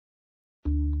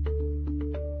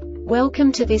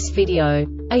Welcome to this video.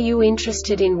 Are you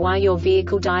interested in why your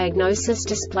vehicle diagnosis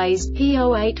displays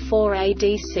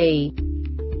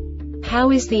P084A-DC?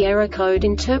 How is the error code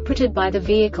interpreted by the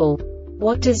vehicle?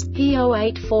 What does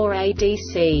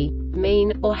P084A-DC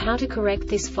mean, or how to correct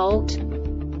this fault?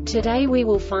 Today we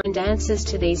will find answers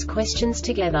to these questions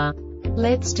together.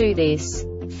 Let's do this.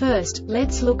 First,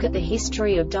 let's look at the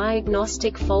history of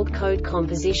diagnostic fault code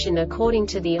composition according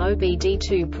to the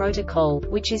OBD2 protocol,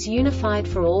 which is unified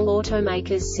for all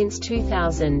automakers since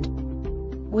 2000.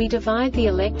 We divide the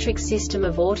electric system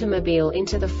of automobile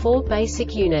into the four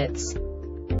basic units: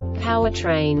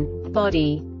 powertrain,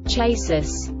 body,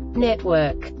 chassis,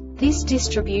 network. This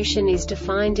distribution is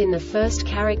defined in the first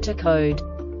character code.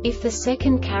 If the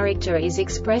second character is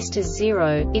expressed as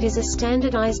 0, it is a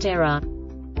standardized error.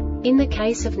 In the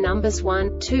case of numbers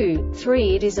 1, 2,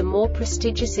 3, it is a more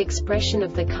prestigious expression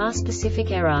of the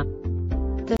car-specific error.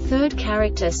 The third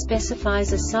character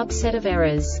specifies a subset of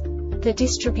errors. The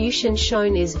distribution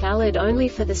shown is valid only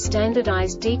for the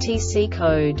standardized DTC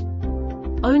code.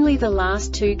 Only the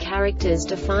last two characters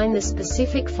define the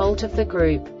specific fault of the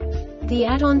group. The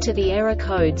add-on to the error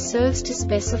code serves to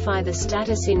specify the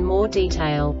status in more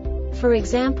detail. For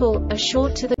example, a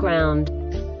short to the ground.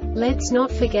 Let's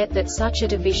not forget that such a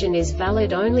division is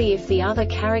valid only if the other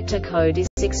character code is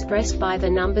expressed by the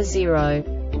number 0.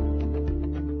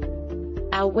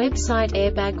 Our website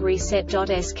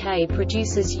airbagreset.sk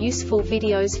produces useful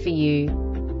videos for you.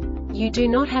 You do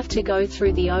not have to go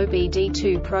through the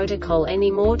OBD2 protocol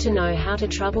anymore to know how to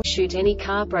troubleshoot any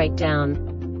car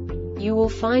breakdown. You will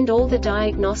find all the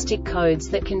diagnostic codes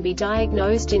that can be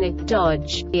diagnosed in a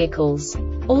Dodge vehicles.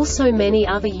 Also many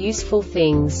other useful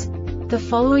things. The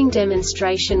following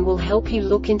demonstration will help you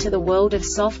look into the world of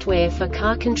software for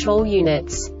car control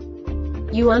units.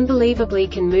 You unbelievably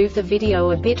can move the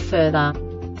video a bit further.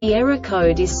 The error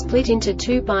code is split into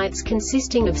 2 bytes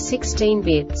consisting of 16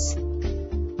 bits.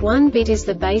 1 bit is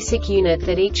the basic unit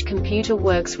that each computer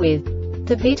works with.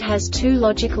 The bit has 2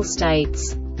 logical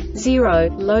states: 0,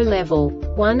 low level,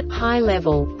 1, high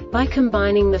level. By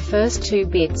combining the first 2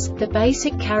 bits, the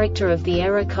basic character of the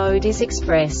error code is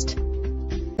expressed.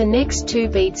 The next 2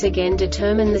 beats again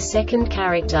determine the second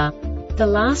character. The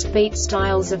last beat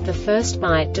styles of the first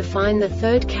byte define the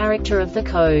third character of the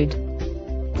code.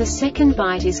 The second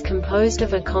byte is composed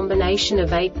of a combination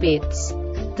of 8 bits.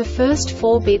 The first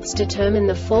 4 bits determine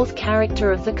the fourth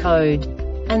character of the code.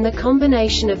 And the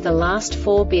combination of the last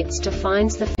 4 bits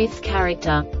defines the fifth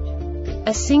character.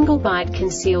 A single byte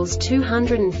conceals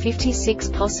 256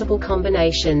 possible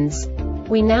combinations.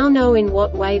 We now know in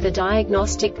what way the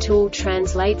diagnostic tool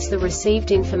translates the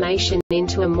received information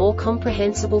into a more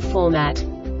comprehensible format.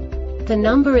 The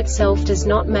number itself does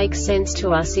not make sense to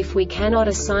us if we cannot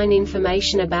assign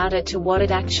information about it to what it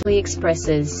actually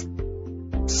expresses.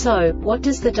 So, what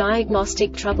does the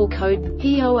Diagnostic Trouble Code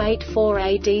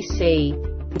P084A-DC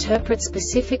interpret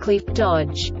specifically for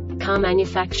Dodge car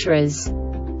manufacturers?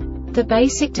 The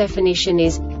basic definition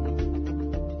is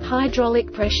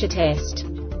hydraulic pressure test.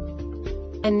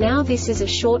 And now this is a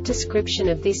short description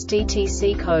of this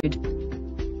DTC code.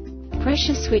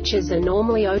 Pressure switches are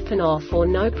normally open-off or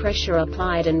no pressure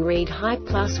applied and read high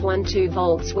 +12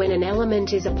 volts when an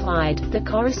element is applied. The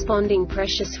corresponding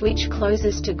pressure switch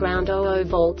closes to ground 00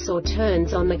 volts or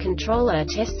turns on. The controller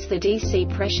tests the DC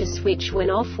pressure switch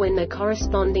when off when the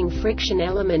corresponding friction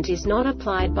element is not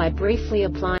applied by briefly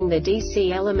applying the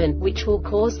DC element, which will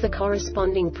cause the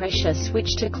corresponding pressure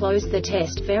switch to close. The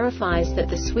test verifies that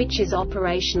the switch is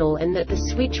operational and that the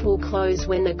switch will close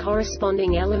when the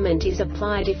corresponding element is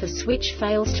applied. If a switch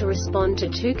fails to respond to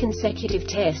 2 consecutive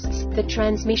tests, the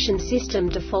transmission system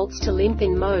defaults to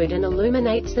limp-in mode and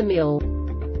illuminates the mill.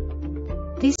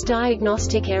 This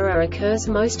diagnostic error occurs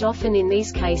most often in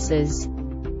these cases: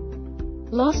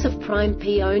 loss of prime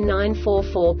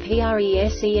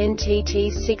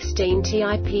P09443SENTT16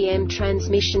 TIPM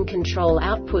transmission control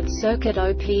output circuit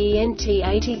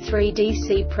OPENT83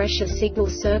 DC pressure signal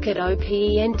circuit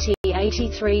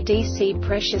OPENT83 DC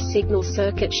pressure signal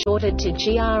circuit shorted to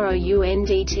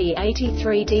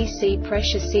GROUNDT83 DC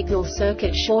pressure signal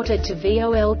circuit shorted to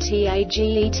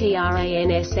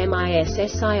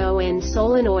VOLTAGETRANSMIS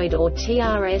solenoid or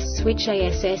TRS switch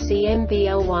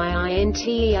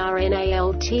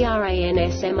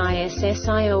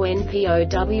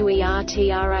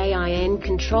ASSEMBLYINTERNALTRANSMISSIONPOWERTRAIN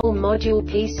control module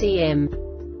PCM.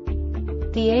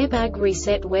 The Airbag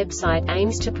Reset website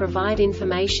aims to provide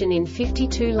information in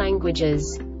 52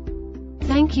 languages.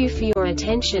 Thank you for your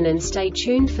attention and stay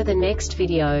tuned for the next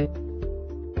video.